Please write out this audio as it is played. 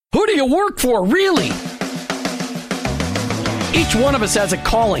Who do you work for, really? Each one of us has a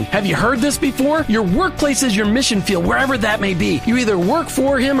calling. Have you heard this before? Your workplace is your mission field, wherever that may be. You either work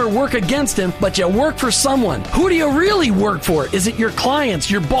for him or work against him, but you work for someone. Who do you really work for? Is it your clients,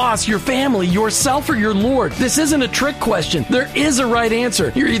 your boss, your family, yourself, or your Lord? This isn't a trick question. There is a right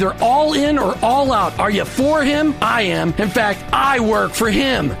answer. You're either all in or all out. Are you for him? I am. In fact, I work for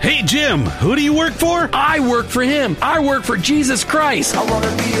him. Hey, Jim, who do you work for? I work for him. I work for Jesus Christ. I want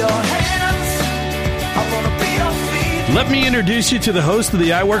to be your hands. I want to be your feet. Let me introduce you to the host of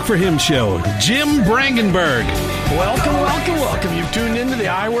the I Work For Him show, Jim Brangenberg. Welcome. You've tuned into the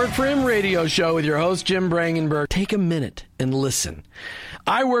I Work For Him radio show with your host, Jim Brangenberg. Take a minute and listen.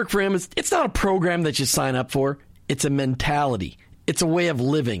 I Work For Him, it's not a program that you sign up for. It's a mentality. It's a way of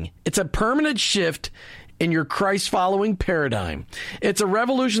living. It's a permanent shift in your Christ-following paradigm. It's a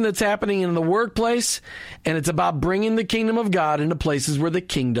revolution that's happening in the workplace, and it's about bringing the kingdom of God into places where the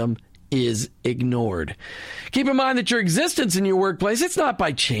kingdom is ignored. Keep in mind that your existence in your workplace, it's not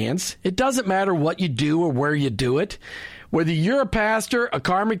by chance. It doesn't matter what you do or where you do it. Whether you're a pastor, a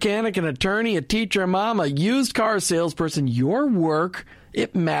car mechanic, an attorney, a teacher, a mom, a used car salesperson, your work,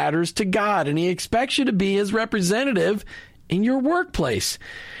 it matters to God, and He expects you to be His representative in your workplace.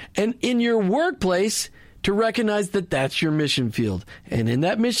 And in your workplace, to recognize that that's your mission field. And in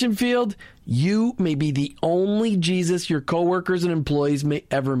that mission field, you may be the only Jesus your coworkers and employees may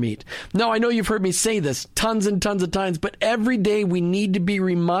ever meet. Now, I know you've heard me say this tons and tons of times, but every day we need to be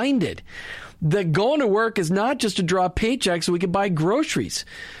reminded that going to work is not just to draw paychecks so we can buy groceries.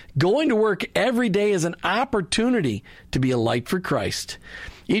 Going to work every day is an opportunity to be a light for Christ.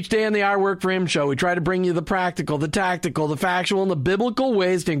 Each day on the I Work For Him show, we try to bring you the practical, the tactical, the factual, and the biblical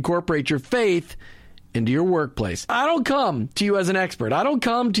ways to incorporate your faith into your workplace. I don't come to you as an expert. I don't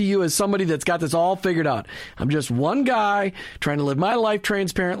come to you as somebody that's got this all figured out. I'm just one guy trying to live my life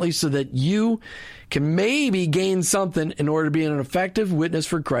transparently so that you can maybe gain something in order to be an effective witness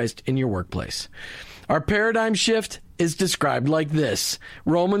for Christ in your workplace. Our paradigm shift is described like this.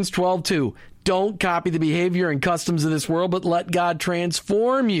 Romans 12:2. Don't copy the behavior and customs of this world, but let God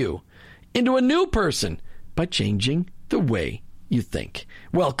transform you into a new person by changing the way you think.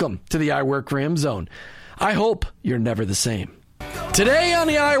 Welcome to the I Work For Him zone. I hope you're never the same. Today on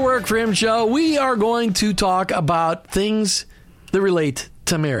the I Work For Him show, we are going to talk about things that relate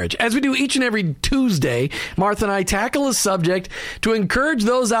to marriage. As we do each and every Tuesday, Martha and I tackle a subject to encourage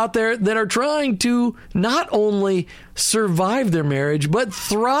those out there that are trying to not only survive their marriage, but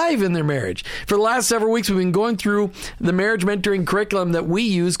thrive in their marriage. For the last several weeks, we've been going through the marriage mentoring curriculum that we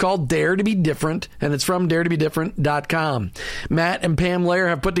use called Dare to Be Different, and it's from daretobedifferent.com. Matt and Pam Lair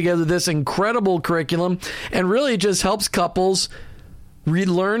have put together this incredible curriculum, and really it just helps couples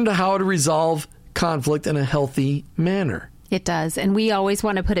relearn how to resolve conflict in a healthy manner. It does. And we always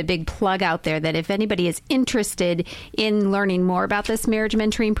want to put a big plug out there that if anybody is interested in learning more about this marriage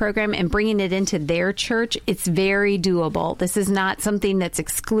mentoring program and bringing it into their church, it's very doable. This is not something that's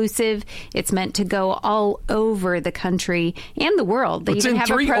exclusive. It's meant to go all over the country and the world. They it's even in have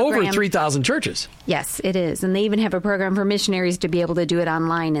a program. Over 3,000 churches. Yes, it is. And they even have a program for missionaries to be able to do it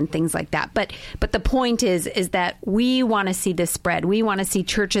online and things like that. But the point is that we want to see this spread. We want to see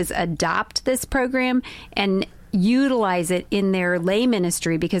churches adopt this program and utilize it in their lay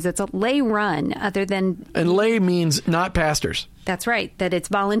ministry because it's a lay run and lay means not pastors. That's right, that it's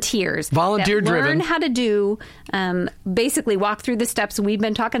volunteers. Volunteer driven. Learn how to do, basically walk through the steps we've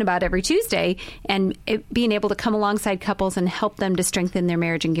been talking about every Tuesday and being able to come alongside couples and help them to strengthen their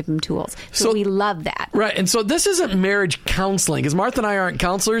marriage and give them tools. So we love that. Right. And so this isn't marriage counseling because Martha and I aren't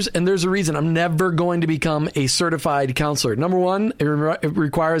counselors. And there's a reason I'm never going to become a certified counselor. Number one, it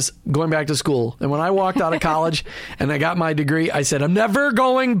requires going back to school. And when I walked out of college and I got my degree, I said, I'm never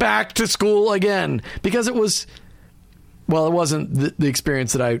going back to school again because it wasn't the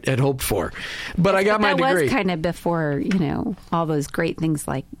experience that I had hoped for. But I got my degree. That was kind of before, all those great things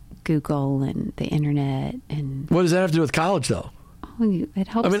like Google and the internet. And what does that have to do with college, though? Oh, it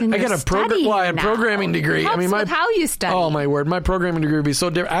helps in I your got a programming degree. It helps with how you study. Oh, my word. My programming degree would be so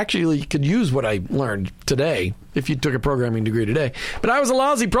different. Actually, you could use what I learned today if you took a programming degree today. But I was a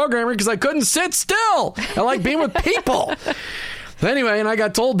lousy programmer because I couldn't sit still. I like being with people. Anyway, and I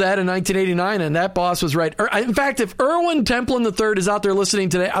got told that in 1989, and that boss was right. In fact, if Erwin Templin III is out there listening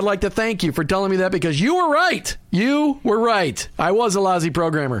today, I'd like to thank you for telling me that because you were right. You were right. I was a lousy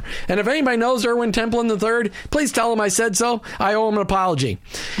programmer. And if anybody knows Erwin Templin III, please tell him I said so. I owe him an apology.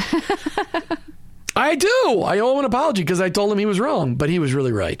 I do. I owe him an apology because I told him he was wrong, but he was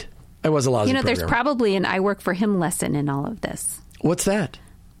really right. I was a lousy programmer. There's probably an I Work For Him lesson in all of this. What's that?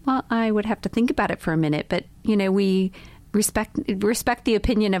 Well, I would have to think about it for a minute, but, we respect the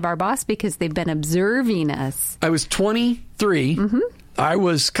opinion of our boss because they've been observing us. I was 23. Mm-hmm. I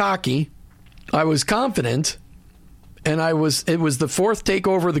was cocky. I was confident. And it was the fourth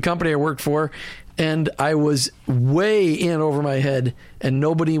takeover of the company I worked for. And I was way in over my head, and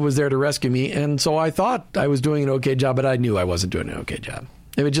nobody was there to rescue me. And so I thought I was doing an okay job, but I knew I wasn't doing an okay job.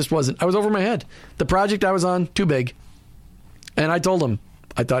 It just wasn't. I was over my head. The project I was on, too big. And I told him.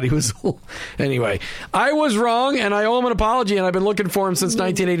 I thought he was... Anyway, I was wrong, and I owe him an apology, and I've been looking for him since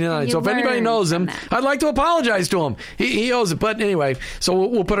 1989. So if anybody knows him, I'd like to apologize to him. He owes it. But anyway, so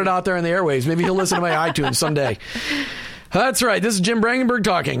we'll put it out there in the airwaves. Maybe he'll listen to my iTunes someday. That's right. This is Jim Brangenberg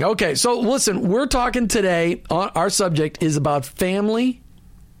talking. Okay, so listen, we're talking today, our subject is about family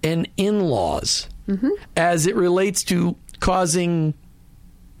and in-laws as it relates to causing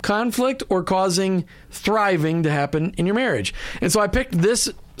conflict or causing thriving to happen in your marriage. And so I picked this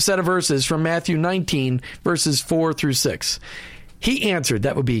set of verses from Matthew 19, verses 4 through 6. He answered,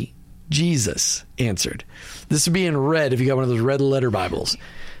 that would be Jesus answered. This would be in red if you got one of those red letter Bibles.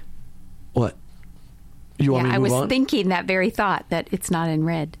 What? You want me to move on? I was thinking that very thought, that it's not in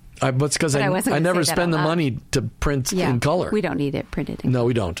red. It's because I never spend the money to print in color. We don't need it printed in color. No,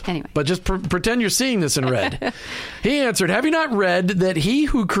 we don't. Anyway. But just pretend you're seeing this in red. He answered, have you not read that he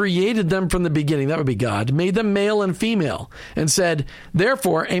who created them from the beginning, that would be God, made them male and female, and said,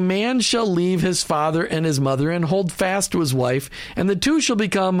 therefore, a man shall leave his father and his mother and hold fast to his wife, and the two shall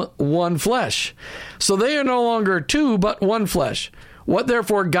become one flesh. So they are no longer two, but one flesh. What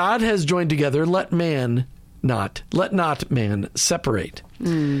therefore God has joined together, let not man separate.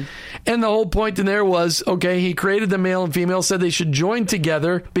 And the whole point in there was, okay, he created the male and female, said they should join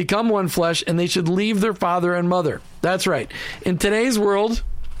together, become one flesh, and they should leave their father and mother. That's right. In today's world,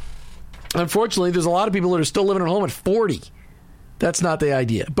 unfortunately, there's a lot of people that are still living at home at 40. That's not the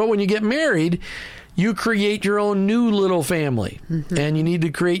idea. But when you get married, you create your own new little family, and you need to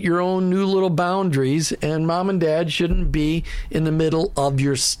create your own new little boundaries, and mom and dad shouldn't be in the middle of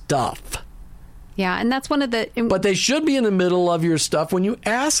your stuff. Yeah, and that's one of the... But they should be in the middle of your stuff when you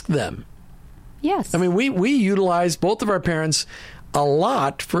ask them. Yes. I mean, we utilize both of our parents a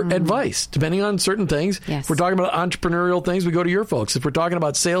lot for advice, depending on certain things. Yes. If we're talking about entrepreneurial things, we go to your folks. If we're talking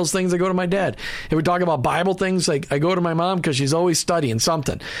about sales things, I go to my dad. If we're talking about Bible things, I go to my mom because she's always studying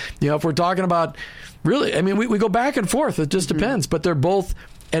something. You know, if we're talking about... Really, I mean, we go back and forth. It just depends. But they're both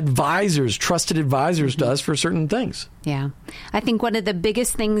advisors, trusted advisors to us for certain things. Yeah. I think one of the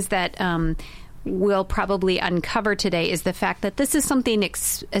biggest things that... we'll probably uncover today is the fact that this is something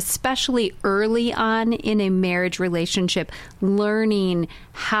especially early on in a marriage relationship, learning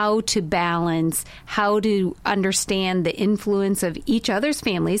how to balance, how to understand the influence of each other's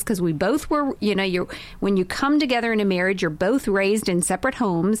families, because we both were, when you come together in a marriage, you're both raised in separate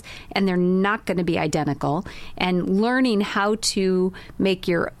homes, and they're not going to be identical, and learning how to make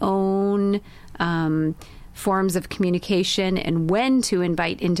your own forms of communication and when to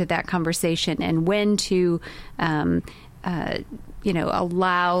invite into that conversation and when to,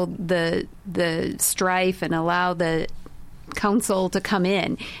 allow the strife and allow the counsel to come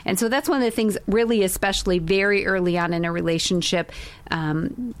in. And so that's one of the things really, especially very early on in a relationship,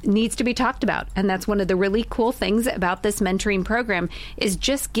 needs to be talked about. And that's one of the really cool things about this mentoring program is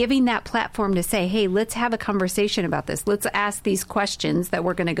just giving that platform to say, hey, let's have a conversation about this. Let's ask these questions that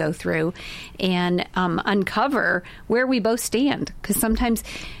we're going to go through and uncover where we both stand. Because sometimes,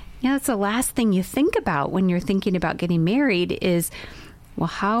 that's the last thing you think about when you're thinking about getting married is, well,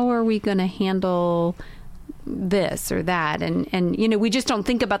 how are we going to handle this or that, and we just don't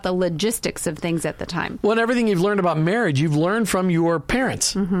think about the logistics of things at the time. Well, and everything you've learned about marriage, you've learned from your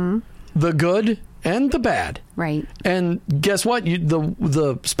parents, the good and the bad, right? And guess what?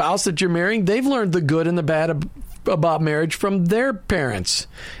 The spouse that you're marrying, they've learned the good and the bad about marriage from their parents,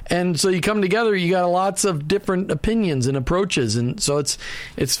 and so you come together. You got lots of different opinions and approaches, and so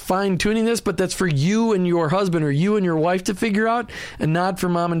it's fine tuning this, but that's for you and your husband or you and your wife to figure out, and not for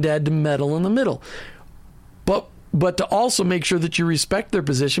mom and dad to meddle in the middle. But to also make sure that you respect their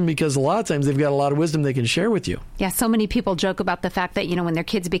position, because a lot of times they've got a lot of wisdom they can share with you. Yeah, so many people joke about the fact that, when their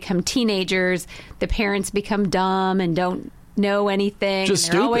kids become teenagers, the parents become dumb and don't know anything. Just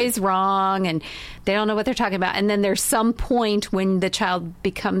and they're always wrong, and they don't know what they're talking about. And then there's some point when the child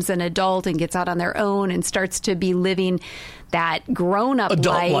becomes an adult and gets out on their own and starts to be living that grown-up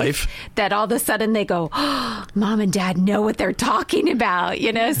adult life, that all of a sudden they go, oh, mom and dad know what they're talking about,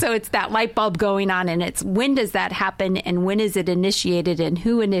 So it's that light bulb going on, and it's when does that happen, and when is it initiated, and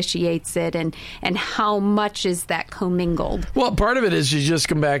who initiates it, and how much is that commingled? Well, part of it is you just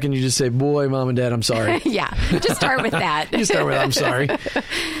come back and you just say, boy, mom and dad, I'm sorry. Yeah, just start with that. You start with, I'm sorry.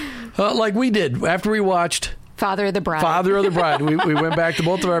 Like we did after we watched Father of the bride. Father of the bride. We went back to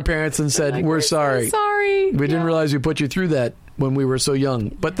both of our parents and said, we're sorry. So sorry. We didn't realize we put you through that when we were so young.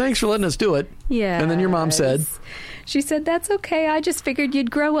 But thanks for letting us do it. Yeah. And then your mom said... She said, that's okay. I just figured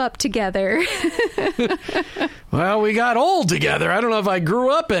you'd grow up together. Well, we got old together. I don't know if I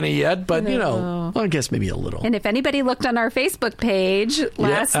grew up any yet, but, well, I guess maybe a little. And if anybody looked on our Facebook page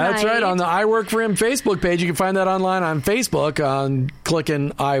last night. That's right. On the I Work for Him Facebook page. You can find that online on Facebook on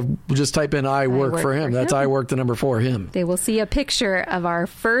clicking just type in I Work for Him. That's I Work the number 4 Him. They will see a picture of our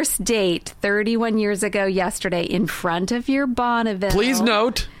first date 31 years ago yesterday in front of your Bonneville. Please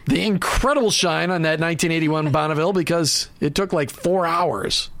note the incredible shine on that 1981 Bonneville because it took like 4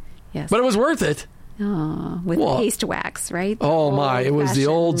 hours. Yes. But it was worth it. Oh, with paste wax, right? Oh, my. It was the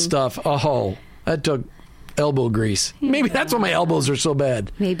old stuff. Oh, that took elbow grease. Yeah. Maybe that's why my elbows are so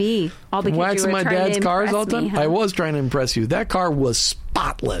bad. Maybe. All because waxing you were my trying dad's to cars all the time. Me, huh? I was trying to impress you. That car was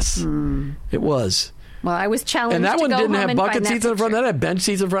spotless. It was. Well, I was challenged and that to one go didn't home have and bucket find seats in the front. That had bench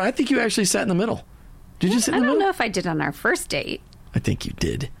seats in front. I think you actually sat in the middle. Did you sit in the middle? I don't know if I did on our first date. I think you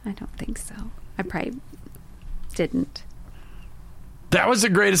did. I don't think so. I probably didn't. That was the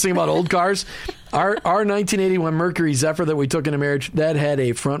greatest thing about old cars. Our 1981 Mercury Zephyr that we took into marriage, that had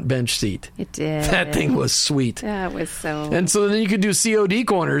a front bench seat. It did. That thing was sweet. That was so... And so then you could do COD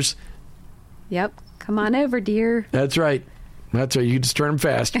corners. Yep. Come on over, dear. That's right. That's right. You just turn them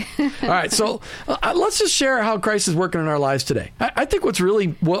fast. All right. So let's just share how Christ is working in our lives today. I think what's really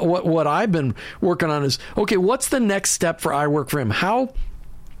what I've been working on is, okay, what's the next step for I Work for Him? How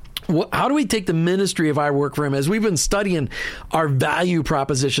do we take the ministry of I Work for Him as we've been studying our value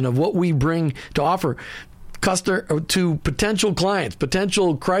proposition of what we bring to offer to potential clients,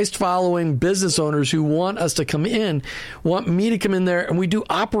 potential Christ-following business owners who want us to come in, want me to come in there, and we do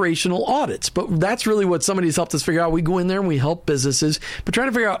operational audits. But that's really what somebody's helped us figure out. We go in there and we help businesses, but trying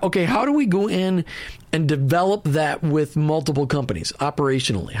to figure out, okay, how do we go in and develop that with multiple companies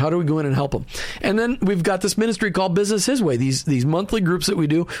operationally? How do we go in and help them? And then we've got this ministry called Business His Way, these monthly groups that we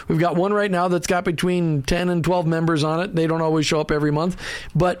do. We've got one right now that's got between 10 and 12 members on it. They don't always show up every month,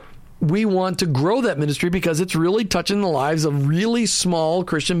 but we want to grow that ministry because it's really touching the lives of really small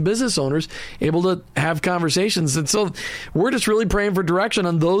Christian business owners able to have conversations. And so we're just really praying for direction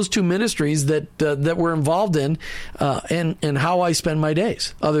on those two ministries that we're involved in and how I spend my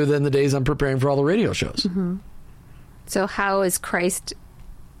days, other than the days I'm preparing for all the radio shows. Mm-hmm. So how is Christ?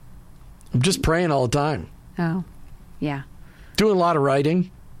 I'm just praying all the time. Oh, yeah. Doing a lot of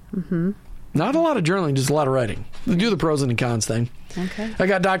writing. Mm-hmm. Not a lot of journaling, just a lot of writing. We do the pros and the cons thing. Okay. I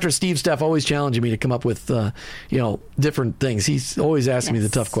got Dr. Steve Steff always challenging me to come up with, different things. He's always asking me the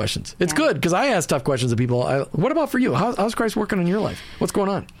tough questions. It's good because I ask tough questions to people. What about for you? How's Christ working in your life? What's going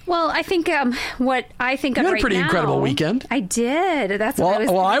on? Well, I think what I think of right now. You had a pretty incredible weekend. I did. That's what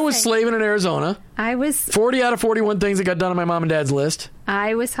I was slaving in Arizona. I was 40 out of 41 things that got done on my mom and dad's list.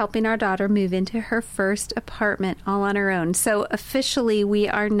 I was helping our daughter move into her first apartment all on her own. So officially, we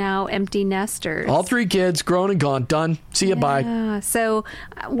are now empty nesters. All 3 kids, grown and gone, done. See you, bye. So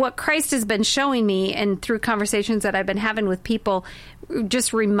what Christ has been showing me, and through conversations that I've been having with people,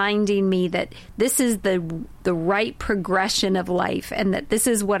 just reminding me that this is the right progression of life, and that this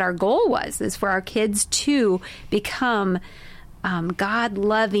is what our goal was, is for our kids to become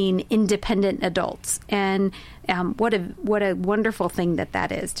God-loving, independent adults. And what a wonderful thing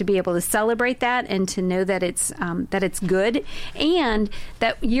that is, to be able to celebrate that and to know that it's good, and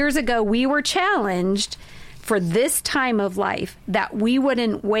that years ago we were challenged for this time of life that we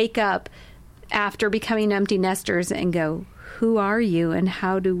wouldn't wake up after becoming empty nesters and go, who are you and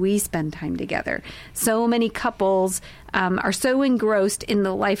how do we spend time together? So many couples are so engrossed in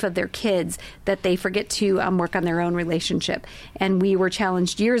the life of their kids that they forget to work on their own relationship. And we were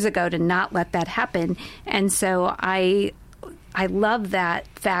challenged years ago to not let that happen. And so I love that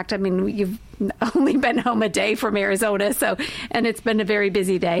fact. I mean, you've only been home a day from Arizona, and it's been a very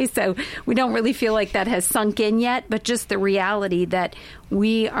busy day, so we don't really feel like that has sunk in yet, but just the reality that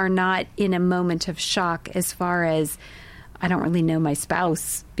we are not in a moment of shock as far as, I don't really know my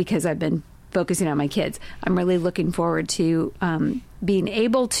spouse because I've been focusing on my kids. I'm really looking forward to being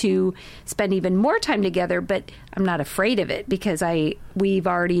able to spend even more time together, but I'm not afraid of it because we've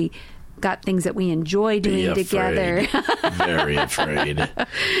already got things that we enjoy doing together. Very afraid.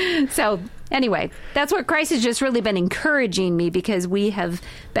 So anyway, that's what Christ has just really been encouraging me, because we have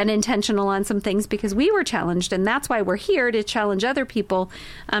been intentional on some things because we were challenged, and that's why we're here, to challenge other people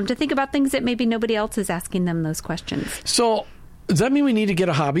to think about things that maybe nobody else is asking them those questions. So does that mean we need to get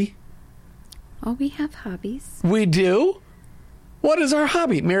a hobby? Oh, we have hobbies. We do? What is our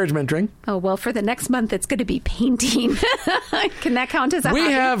hobby? Marriage mentoring. Oh, well, for the next month, it's going to be painting. Can that count as a hobby?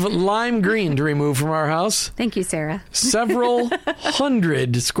 We have lime green to remove from our house. Thank you, Sarah. Several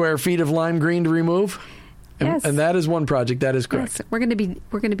hundred square feet of lime green to remove. Yes. And that is one project. That is correct. Yes. We're going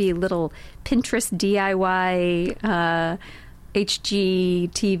to be little Pinterest DIY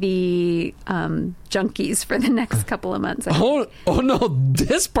HGTV junkies for the next couple of months. Oh no,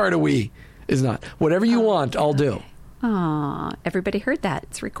 this part of we is not. Whatever you want, I'll do. Aw, everybody heard that.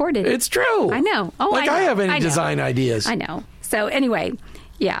 It's recorded. It's true. I know. Oh, like I have any design ideas. I know. So anyway,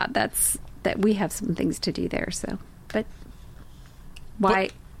 yeah, that we have some things to do there. So, but why?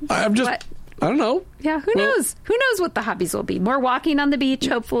 I'm just. What? I don't know. Yeah, who knows? Who knows what the hobbies will be? More walking on the beach,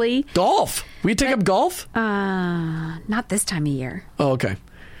 hopefully. Golf. We take up golf? Not this time of year. Oh, okay.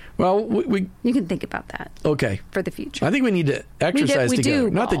 Well, we you can think about that. Okay. For the future. I think we need to exercise together.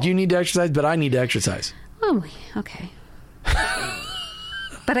 Do, Not that you need to exercise, but I need to exercise. Oh, okay.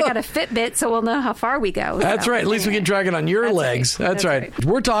 But I got a Fitbit, so we'll know how far we go. That's right. At least we can track it on your legs. Right. That's right.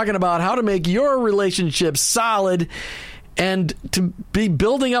 We're talking about how to make your relationship solid and to be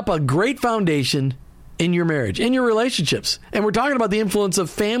building up a great foundation in your marriage, in your relationships. And we're talking about the influence of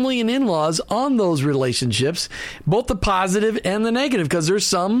family and in-laws on those relationships, both the positive and the negative, because there's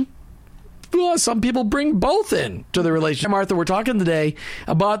some people bring both in to the relationship. Martha, we're talking today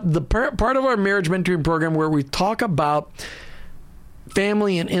about the part of our marriage mentoring program where we talk about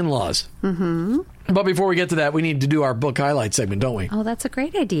family and in-laws. Mm-hmm. But before we get to that, we need to do our book highlight segment, don't we? Oh, that's a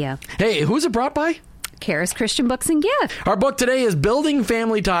great idea. Hey, who's it brought by? Karis Christian Books and Gift. Our book today is Building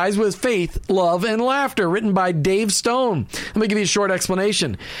Family Ties with Faith, Love, and Laughter, written by Dave Stone. Let me give you a short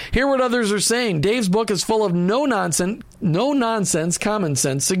explanation. Hear what others are saying. Dave's book is full of no-nonsense, common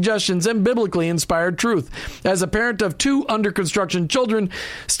sense suggestions and biblically inspired truth. As a parent of 2 under-construction children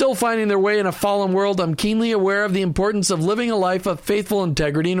still finding their way in a fallen world, I'm keenly aware of the importance of living a life of faithful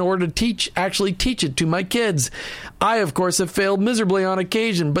integrity in order to actually teach it to my kids. I, of course, have failed miserably on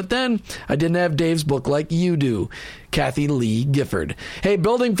occasion, but then I didn't have Dave's book like you do. Kathy Lee Gifford. Hey,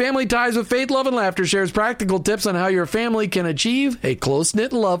 Building Family Ties with Faith, Love, and Laughter shares practical tips on how your family can achieve a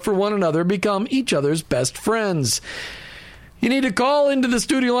close-knit love for one another, become each other's best friends. You need to call into the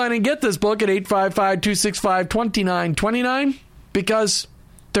studio line and get this book at 855-265-2929 because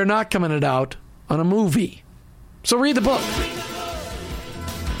they're not coming it out on a movie. So read the book.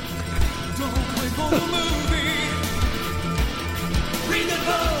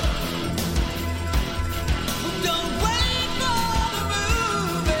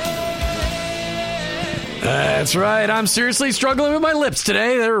 That's right. I'm seriously struggling with my lips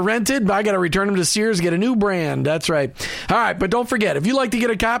today. They're rented. I got to return them to Sears, get a new brand. That's right. All right. But don't forget, if you'd like to get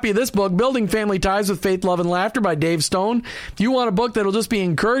a copy of this book, Building Family Ties with Faith, Love, and Laughter by Dave Stone, if you want a book that'll just be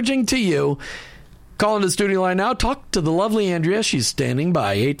encouraging to you, call into the studio line now. Talk to the lovely Andrea. She's standing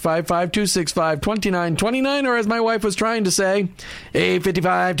by. 855-265-2929. Or as my wife was trying to say,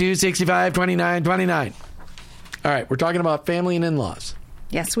 855-265-2929. All right. We're talking about family and in-laws.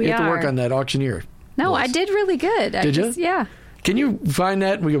 Yes, we are. You have to work on that auctioneer. No, I did really good. Did you? Yeah. Can you find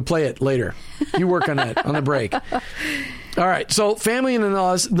that? We can play it later. You work on that on the break. All right. So family and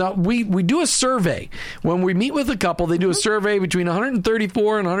in-laws. Now, we do a survey. When we meet with a couple, they do a survey between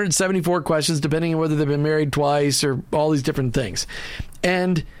 134 and 174 questions, depending on whether they've been married twice or all these different things.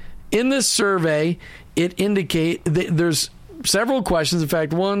 And in this survey, it indicates there's several questions. In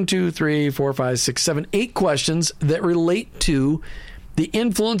fact, 1, 2, 3, 4, 5, 6, 7, 8 questions that relate to the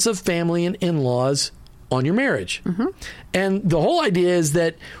influence of family and in-laws on your marriage. Mm-hmm. And the whole idea is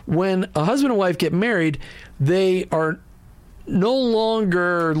that when a husband and wife get married, they are no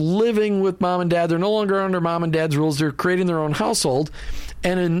longer living with mom and dad. They're no longer under mom and dad's rules. They're creating their own household.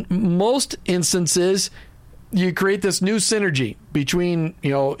 And in most instances, you create this new synergy between,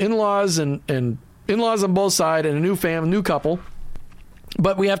 in-laws and in-laws on both sides and a new couple.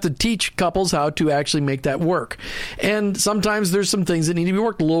 But we have to teach couples how to actually make that work. And sometimes there's some things that need to be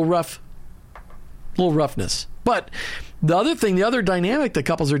worked, a little roughness. But the other dynamic that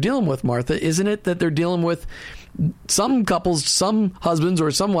couples are dealing with, Martha, isn't it that they're dealing with some couples, some husbands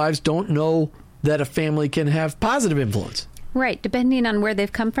or some wives don't know that a family can have positive influence. Right. Depending on where they've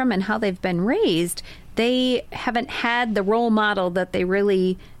come from and how they've been raised, they haven't had the role model that they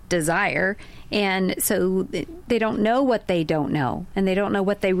really desire, and so they don't know what they don't know, and they don't know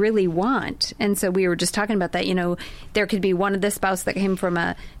what they really want. And so we were just talking about that. There could be one of the spouse that came from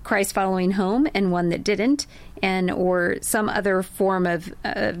a Christ following home and one that didn't, or some other form of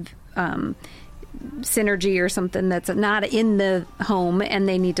synergy or something that's not in the home, and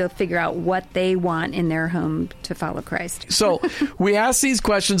they need to figure out what they want in their home to follow Christ. So we asked these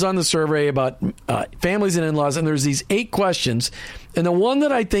questions on the survey about families and in-laws, and there's these 8 questions. And the one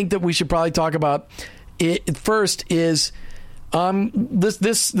that I think that we should probably talk about first is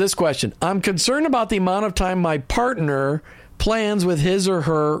this question. I'm concerned about the amount of time my partner plans with his or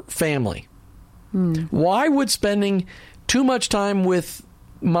her family. Why would spending too much time with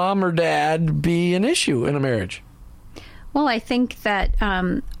mom or dad be an issue in a marriage? Well, I think that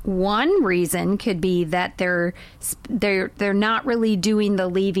one reason could be that they're not really doing the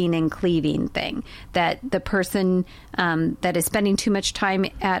leaving and cleaving thing. That the person that is spending too much time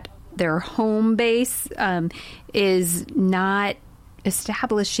at their home base is not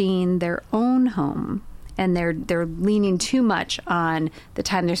establishing their own home. And they're leaning too much on the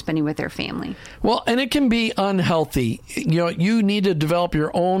time they're spending with their family. Well, and it can be unhealthy. You need to develop your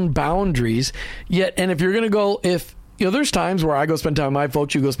own boundaries. And if you're going to go, there's times where I go spend time with my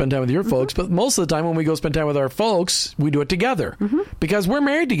folks, you go spend time with your folks, but most of the time when we go spend time with our folks, we do it together because we're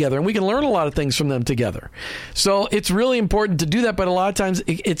married together and we can learn a lot of things from them together. So it's really important to do that, but a lot of times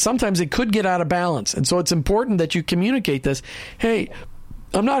sometimes it could get out of balance. And so it's important that you communicate this. Hey,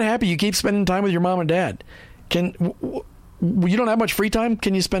 I'm not happy you keep spending time with your mom and dad. You don't have much free time?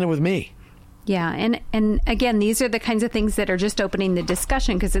 Can you spend it with me? Yeah, and again, these are the kinds of things that are just opening the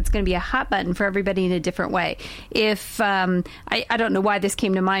discussion because it's going to be a hot button for everybody in a different way. If, I don't know why this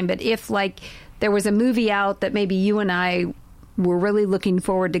came to mind, but if there was a movie out that maybe you and I were really looking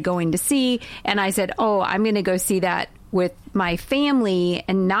forward to going to see, and I said, I'm going to go see that with my family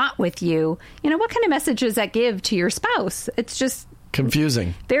and not with you, what kind of message does that give to your spouse? It's just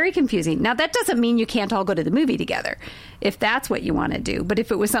confusing. Very confusing. Now, that doesn't mean you can't all go to the movie together if that's what you want to do. But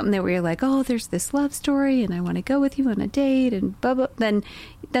if it was something that where you're like, there's this love story and I want to go with you on a date and blah, blah, then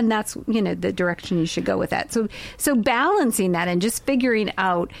that's, the direction you should go with that. So balancing that and just figuring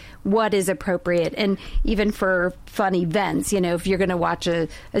out what is appropriate. And even for fun events, if you're going to watch a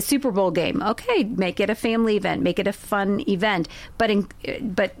Super Bowl game, okay, make it a family event, make it a fun event.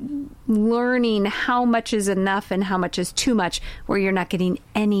 But learning how much is enough and how much is too much where you're not getting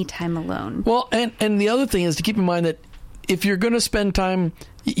any time alone. Well, and the other thing is to keep in mind that if you're going to spend time,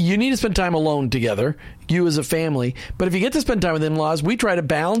 you need to spend time alone together, you as a family. But if you get to spend time with in-laws, we try to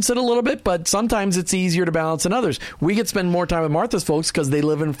balance it a little bit, but sometimes it's easier to balance than others. We get to spend more time with Martha's folks because they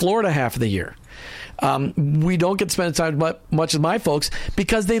live in Florida half of the year. We don't get to spend time much with my folks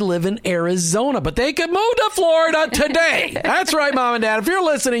because they live in Arizona, but they could move to Florida today. That's right, Mom and Dad. If you're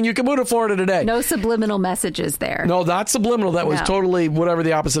listening, you can move to Florida today. No subliminal messages there. No, not subliminal. That was totally whatever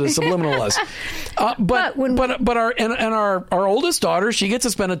the opposite of subliminal was. But our oldest daughter, she gets to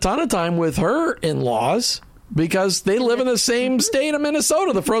spend a ton of time with her in-laws because they live in the same state of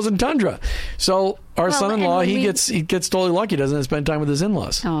Minnesota, the frozen tundra. So our son-in-law, he gets totally lucky. Doesn't spend time with his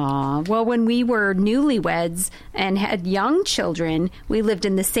in-laws. Aw. Well, when we were newlyweds and had young children, we lived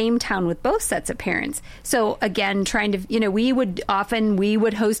in the same town with both sets of parents. So again, trying to, we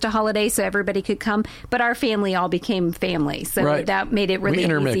would host a holiday so everybody could come, but our family all became family. So that made it really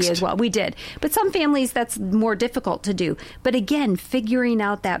easy as well. We did. But some families, that's more difficult to do. But again, figuring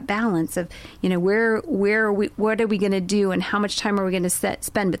out that balance of, what are we going to do and how much time are we going to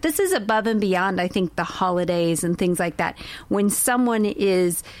spend? But this is above and beyond, I think, the holidays and things like that. When someone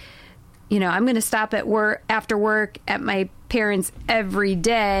is, I'm going to stop at work after work at my parents every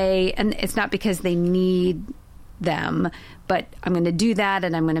day, and it's not because they need them, but I'm going to do that,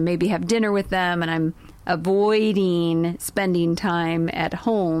 and I'm going to maybe have dinner with them, and I'm avoiding spending time at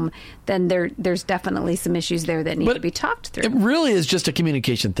home, then there's definitely some issues there that need to be talked through. It really is just a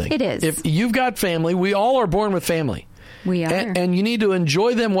communication thing. It is. If you've got family, we all are born with family. We are. And you need to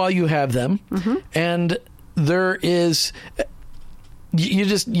enjoy them while you have them. Mm-hmm. And there is... You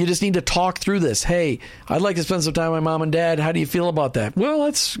just need to talk through this. Hey, I'd like to spend some time with my mom and dad. How do you feel about that? Well,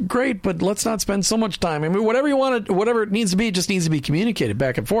 that's great, but let's not spend so much time. I mean, whatever it needs to be, it just needs to be communicated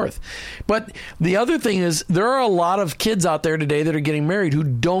back and forth. But the other thing is, there are a lot of kids out there today that are getting married who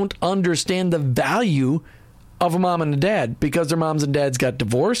don't understand the value of a mom and a dad because their moms and dads got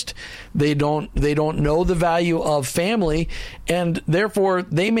divorced. They don't know the value of family, and therefore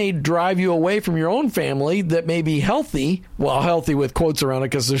they may drive you away from your own family that may be healthy. Well, healthy with quotes around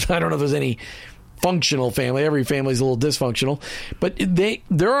it because I don't know if there's any functional family. Every family is a little dysfunctional. But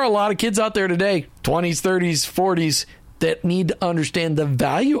there are a lot of kids out there today, 20s, 30s, 40s, that need to understand the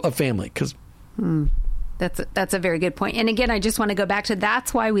value of family because... That's a very good point. And again, I just want to go back to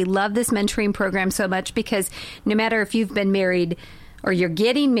that's why we love this mentoring program so much, because no matter if you've been married or you're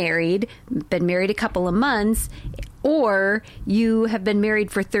getting married, been married a couple of months, or you have been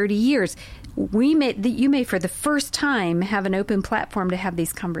married for 30 years, you may for the first time have an open platform to have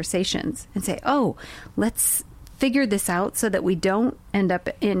these conversations and say, oh, let's figure this out so that we don't end up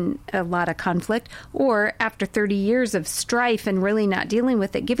in a lot of conflict, or after 30 years of strife and really not dealing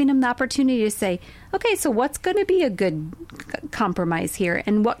with it, giving them the opportunity to say, okay, so what's going to be a good compromise here,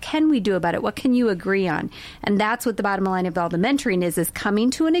 and what can we do about it? What can you agree on? And that's what the bottom line of all the mentoring is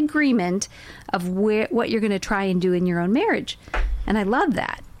coming to an agreement of what you're going to try and do in your own marriage. And I love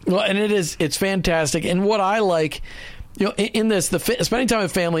that. Well, and it's fantastic. And what I like, in this, spending time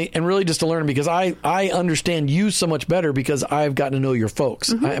with family and really just to learn, because I understand you so much better because I've gotten to know your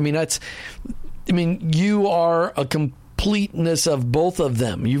folks. Mm-hmm. You are a completeness of both of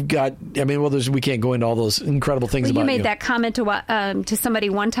them. You've got, we can't go into all those incredible things about you. You made that comment to somebody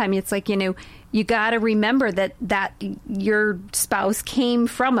one time. It's like, you got to remember that your spouse came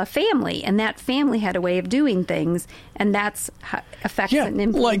from a family, and that family had a way of doing things, and that's affects and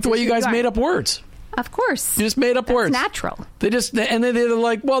influences. Like the way you guys made up words. Of course. You just made up words. Natural. They're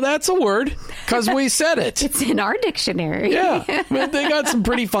like, well, that's a word because we said it. It's in our dictionary. Yeah. They got some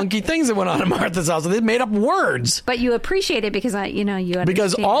pretty funky things that went on in Martha's house. They made up words. But you appreciate it because, you understand.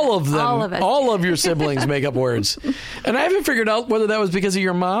 Because all of them, all of your siblings make up words. And I haven't figured out whether that was because of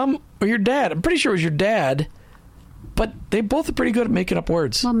your mom or your dad. I'm pretty sure it was your dad. But they both are pretty good at making up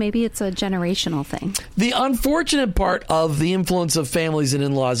words. Well, maybe it's a generational thing. The unfortunate part of the influence of families and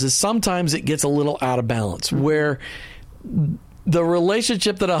in-laws is sometimes it gets a little out of balance, where the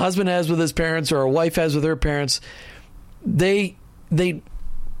relationship that a husband has with his parents or a wife has with her parents, they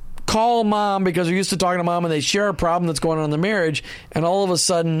call mom because they're used to talking to mom, and they share a problem that's going on in the marriage, and all of a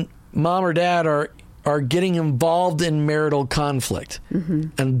sudden mom or dad are getting involved in marital conflict. Mm-hmm.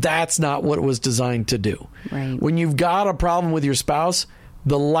 And that's not what it was designed to do. Right. When you've got a problem with your spouse,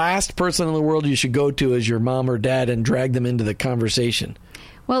 the last person in the world you should go to is your mom or dad and drag them into the conversation.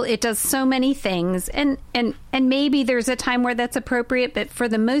 Well, it does so many things, and maybe there's a time where that's appropriate, but for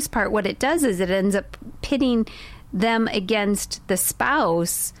the most part, what it does is it ends up pitting them against the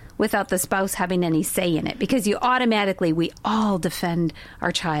spouse without the spouse having any say in it, because we all defend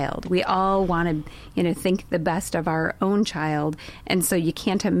our child. We all want to, think the best of our own child. And so you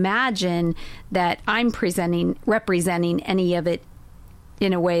can't imagine that I'm representing any of it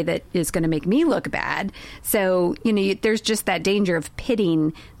in a way that is going to make me look bad. So, there's just that danger of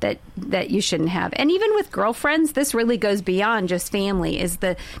pitting that you shouldn't have. And even with girlfriends, this really goes beyond just family, is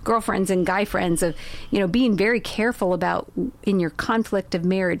the girlfriends and guy friends of, being very careful about, in your conflict of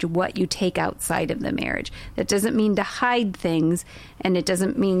marriage, what you take outside of the marriage. That doesn't mean to hide things, and it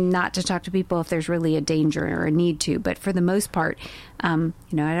doesn't mean not to talk to people if there's really a danger or a need to. But for the most part,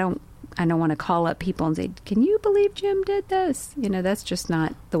 I don't want to call up people and say, can you believe Jim did this? That's just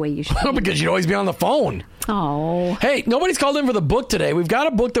not the way you should be. Because you'd always be on the phone. Oh. Hey, nobody's called in for the book today. We've got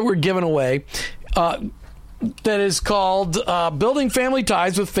a book that we're giving away that is called Building Family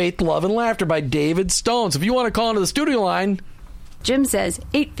Ties with Faith, Love, and Laughter by David Stone. So if you want to call into the studio line. Jim says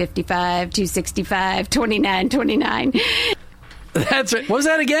 855-265-2929. That's right. What was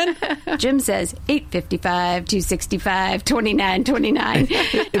that again? Jim says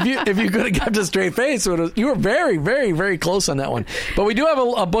 855-265-2929. If you could have kept a straight face, you were very, very, very close on that one. But we do have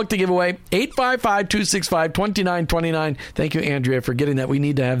a book to give away. 855-265-2929. Thank you, Andrea, for getting that. We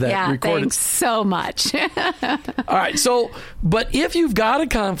need to have that recorded. Thanks so much. All right. But if you've got a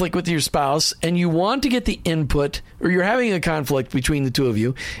conflict with your spouse and you want to get the input, or you're having a conflict between the two of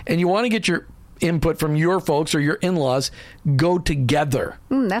you, and you want to get your input from your folks or your in-laws, go together.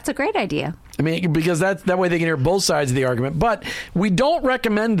 That's a great idea. Because that way they can hear both sides of the argument. But we don't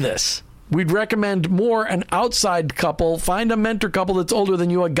recommend this. We'd recommend more an outside couple. Find a mentor couple that's older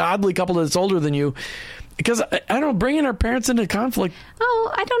than you, a godly couple that's older than you. Because, I don't know, bringing our parents into conflict.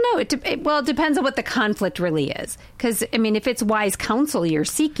 Oh, I don't know. It depends on what the conflict really is. Because, if it's wise counsel you're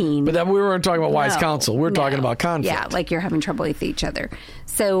seeking. But we weren't talking about wise counsel. We're talking about conflict. Yeah, like you're having trouble with each other.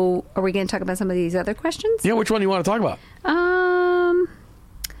 So, are we going to talk about some of these other questions? Yeah, which one do you want to talk about?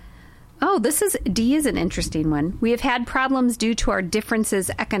 D is an interesting one. We have had problems due to our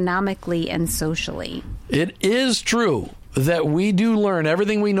differences economically and socially. It is true that we do learn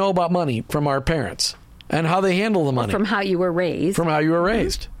everything we know about money from our parents. And how they handle the money. From how you were raised.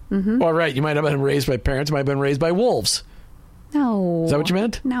 Mm-hmm. Well, right. You might have been raised by parents. You might have been raised by wolves. No. Is that what you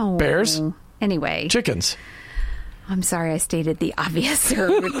meant? No. Bears? Anyway. Chickens. I'm sorry I stated the obvious or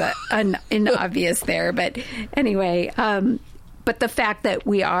the inobvious there. But anyway, but the fact that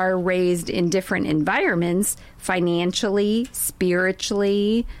we are raised in different environments, financially,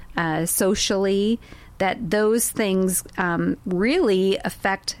 spiritually, socially, that those things really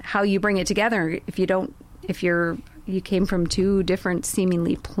affect how you bring it together. If you're you came from two different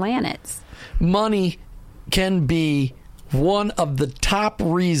seemingly planets. Money can be one of the top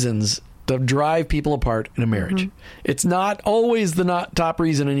reasons to drive people apart in a marriage. It's not always the top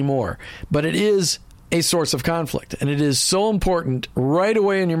reason anymore, but it is a source of conflict. And it is so important right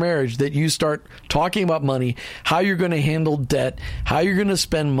away in your marriage that you start talking about money, how you're going to handle debt, how you're going to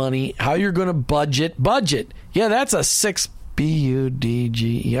spend money, how you're going to budget. Budget. Yeah, that's a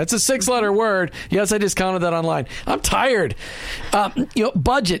B-U-D-G-E. That's a 6-letter word. Yes, I just counted that online. I'm tired.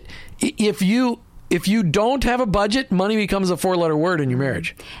 Budget. If you don't have a budget, money becomes a 4-letter word in your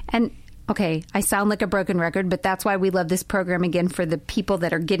marriage. And okay, I sound like a broken record, but that's why we love this program again for the people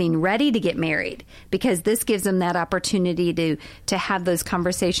that are getting ready to get married, because this gives them that opportunity to have those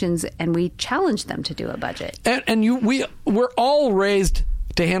conversations, and we challenge them to do a budget. And we're all raised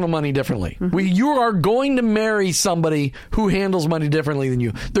to handle money differently. You are going to marry somebody who handles money differently than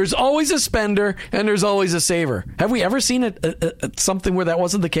you. There's always a spender and there's always a saver. Have we ever seen something where that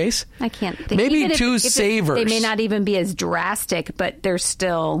wasn't the case? I can't think. Maybe even two if savers. They may not even be as drastic, but they're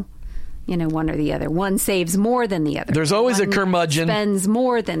still, one or the other. One saves more than the other. There's always One a curmudgeon. Spends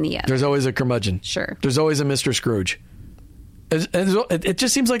more than the other. There's always a curmudgeon. Sure. There's always a Mr. Scrooge. It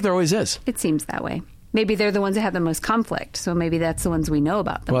just seems like there always is. It seems that way. Maybe they're the ones that have the most conflict, so maybe that's the ones we know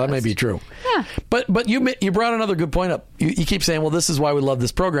about the most. That may be true. Yeah. But you brought another good point up. You keep saying, well, this is why we love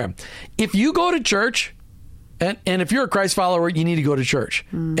this program. If you go to church, and if you're a Christ follower, you need to go to church.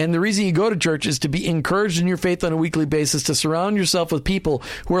 And the reason you go to church is to be encouraged in your faith on a weekly basis, to surround yourself with people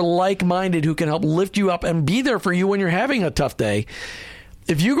who are like-minded, who can help lift you up and be there for you when you're having a tough day.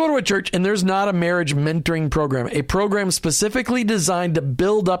 If you go to a church and there's not a marriage mentoring program, a program specifically designed to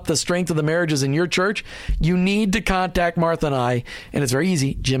build up the strength of the marriages in your church, you need to contact Martha and I. And it's very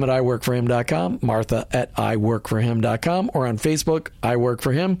easy. Jim at iworkforhim.com, Martha at iworkforhim.com, or on Facebook, I Work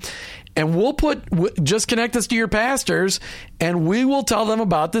For Him. And just connect us to your pastors, and we will tell them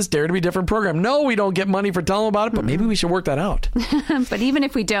about this Dare to Be Different program. No, we don't get money for telling them about it, but maybe we should work that out. But even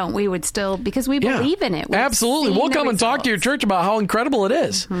if we don't, we would still, because we believe in it. Absolutely. We'll come and talk to your church about how incredible it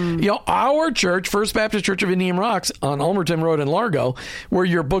is. Our church, First Baptist Church of Indian Rocks on Ulmerton Road in Largo, where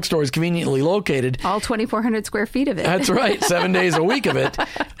your bookstore is conveniently located. All 2,400 square feet of it. That's right. 7 days a week of it.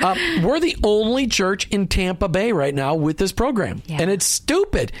 We're the only church in Tampa Bay right now with this program. Yeah. And it's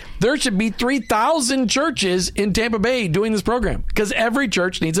stupid. There should be 3,000 churches in Tampa Bay doing this program, because every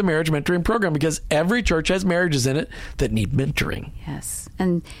church needs a marriage mentoring program, because every church has marriages in it that need mentoring. Yes.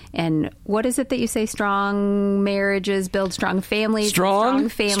 And what is it that you say? Strong marriages build strong families. Strong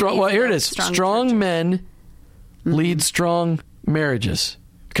families. Well, here it is. Strong churches. Men lead strong marriages.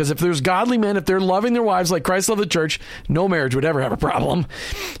 Because if there's godly men, if they're loving their wives like Christ loved the church, no marriage would ever have a problem.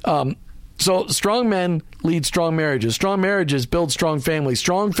 So strong men lead strong marriages. Strong marriages build strong families.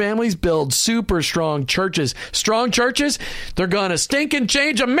 Strong families build super strong churches. Strong churches, they're going to stink and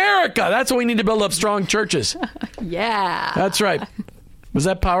change America. That's what we need to build up, strong churches. Yeah. That's right. Was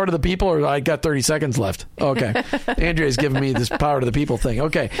that power to the people, or I got 30 seconds left? Okay. Andrea's giving me this power to the people thing.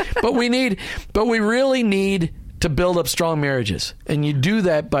 Okay. But we really need to build up strong marriages. And you do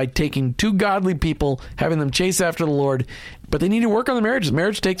that by taking two godly people, having them chase after the Lord, but they need to work on the marriages.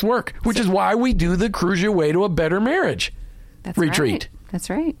 Marriage takes work, which is why we do the Cruise Your Way to a Better Marriage retreat. Right. That's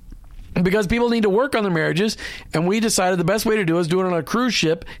right. Because people need to work on their marriages, and we decided the best way to do it is do it on a cruise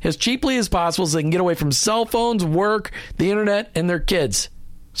ship as cheaply as possible so they can get away from cell phones, work, the internet, and their kids.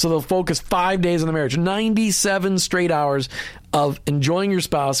 So they'll focus 5 days on the marriage. 97 straight hours of enjoying your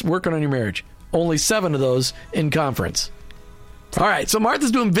spouse, working on your marriage. Only 7 of those in conference. All right, so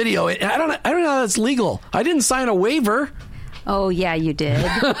Martha's doing video. I don't know how that's legal. I didn't sign a waiver. Oh, yeah, you did.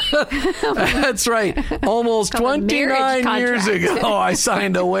 That's right. Almost 29 years ago, I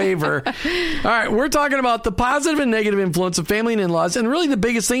signed a waiver. All right, we're talking about the positive and negative influence of family and in-laws, and really the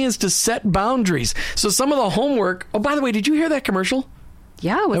biggest thing is to set boundaries. So some of the homework... Oh, by the way, did you hear that commercial?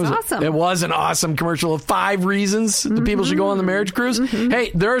 Yeah, it was awesome. It was an awesome commercial of 5 reasons the people should go on the marriage cruise.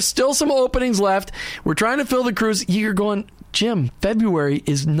 Hey, there are still some openings left. We're trying to fill the cruise. You're going, Jim, February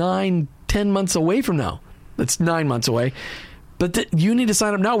is 9-10 months away from now. That's 9 months away. But you need to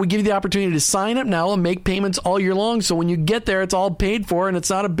sign up now. We give you the opportunity to sign up now and make payments all year long. So when you get there, it's all paid for, and it's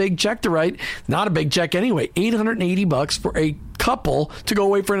not a big check to write. Not a big check anyway. $880 for a couple to go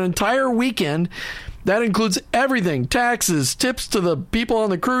away for an entire weekend. That includes everything: taxes, tips to the people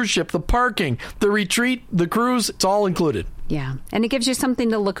on the cruise ship, the parking, the retreat, the cruise. It's all included. Yeah. And it gives you something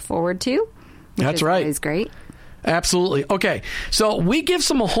to look forward to. That's right. It's great. Absolutely. Okay. So we give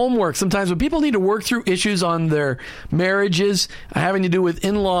some homework sometimes when people need to work through issues on their marriages having to do with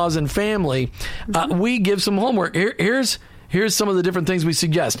in-laws and family. We give some homework. Here's here's some of the different things we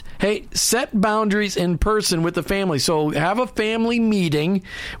suggest. Hey, set boundaries in person with the family. So have a family meeting,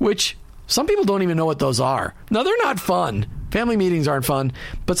 which some people don't even know what those are. No, they're not fun. Family meetings aren't fun,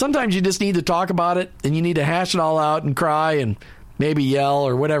 but sometimes you just need to talk about it and you need to hash it all out and cry and maybe yell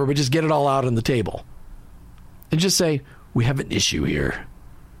or whatever, but just get it all out on the table. And just say, we have an issue here.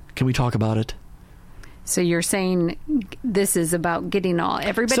 Can we talk about it? So you're saying this is about getting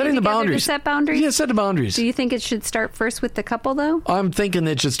everybody setting together the boundaries. To set boundaries? Yeah, set the boundaries. Do you think it should start first with the couple, though? I'm thinking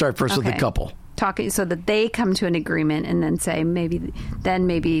it should start first with the couple. Talking so that they come to an agreement and then say maybe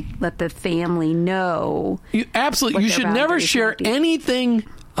let the family know. You should never share anything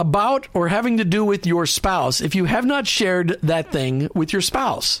about or having to do with your spouse if you have not shared that thing with your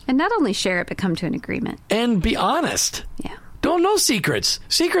spouse. And not only share it, but come to an agreement. And be honest. Yeah. Don't know secrets.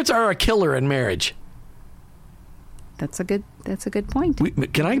 Secrets are a killer in marriage. That's a good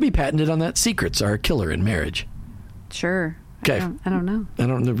point. Can I be patented on that? Secrets are a killer in marriage. Sure. Okay. I don't know. I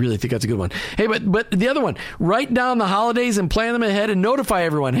don't really think that's a good one. Hey, but the other one, write down the holidays and plan them ahead and notify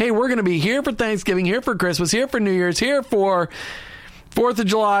everyone. Hey, we're going to be here for Thanksgiving, here for Christmas, here for New Year's, here for 4th of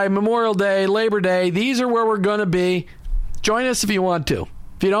July, Memorial Day, Labor Day. These are where we're going to be. Join us if you want to.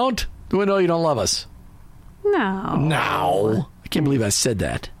 If you don't, we know you don't love us. No. I can't believe I said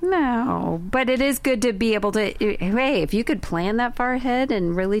that. No, but it is good to be able to, hey, if you could plan that far ahead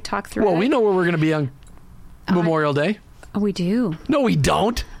and really talk through it. Well, we know where we're going to be on Memorial Day. Oh, we do. No, we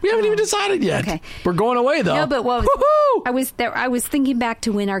don't. We haven't even decided yet. Okay. We're going away, though. No, but I was thinking back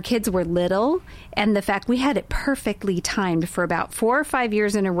to when our kids were little and the fact we had it perfectly timed for about 4 or 5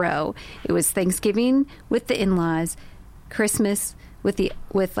 years in a row. It was Thanksgiving with the in-laws, Christmas with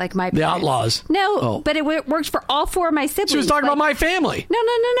like my parents. The outlaws. No, but it worked for all 4 of my siblings. She was talking about my family.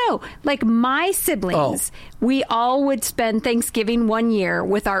 No. Like my siblings, we all would spend Thanksgiving one year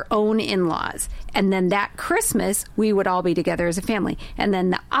with our own in-laws. And then that Christmas, we would all be together as a family. And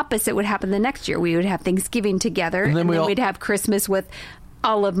then the opposite would happen the next year. We would have Thanksgiving together, and then we'd have Christmas with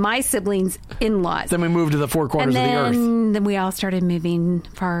all of my siblings' in-laws. Then we moved to the 4 corners of the earth. And then we all started moving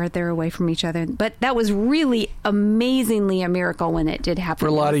farther away from each other. But that was really amazingly a miracle when it did happen. For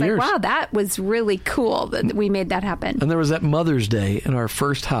a lot of years. Wow, that was really cool that we made that happen. And there was that Mother's Day in our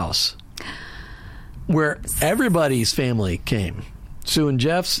first house where everybody's family came. Sue and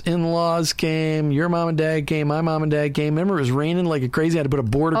Jeff's in-laws came. Your mom and dad came. My mom and dad came. Remember, it was raining like a crazy. I had to put a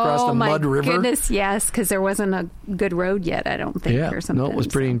board across the mud river. Oh, my goodness, yes, because there wasn't a good road yet, I don't think, or something. No, it was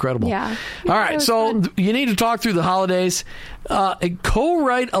pretty incredible. Yeah. All right, so you need to talk through the holidays.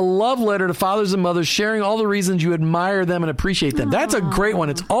 Co-write a love letter to fathers and mothers, sharing all the reasons you admire them and appreciate them. That's a great one.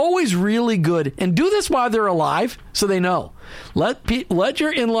 It's always really good. And do this while they're alive so they know. Let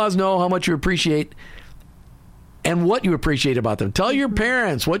your in-laws know how much you appreciate and what you appreciate about them. Tell your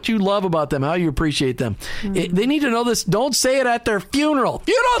parents what you love about them, how you appreciate them. They need to know this. Don't say it at their funeral.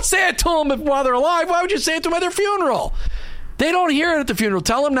 You don't say it to them while they're alive. Why would you say it to them at their funeral? They don't hear it at the funeral.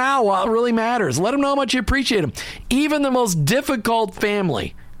 Tell them now while it really matters. Let them know how much you appreciate them. Even the most difficult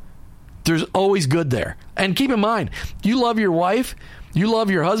family, there's always good there. And keep in mind, you love your wife, you love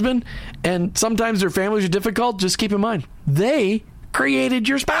your husband, and sometimes their families are difficult. Just keep in mind, they created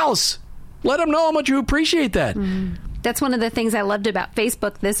your spouse. Let them know how much you appreciate that. That's one of the things I loved about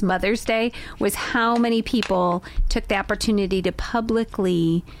Facebook this Mother's Day was how many people took the opportunity to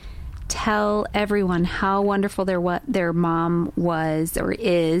publicly tell everyone how wonderful their mom was or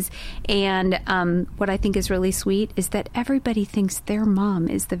is. And what I think is really sweet is that everybody thinks their mom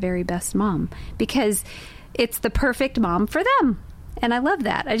is the very best mom because it's the perfect mom for them. And I love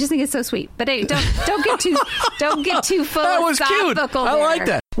that. I just think it's so sweet. But hey, don't get too philosophical. That was cute. I like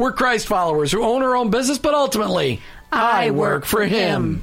that. We're Christ followers who own our own business, but ultimately, I work for Him.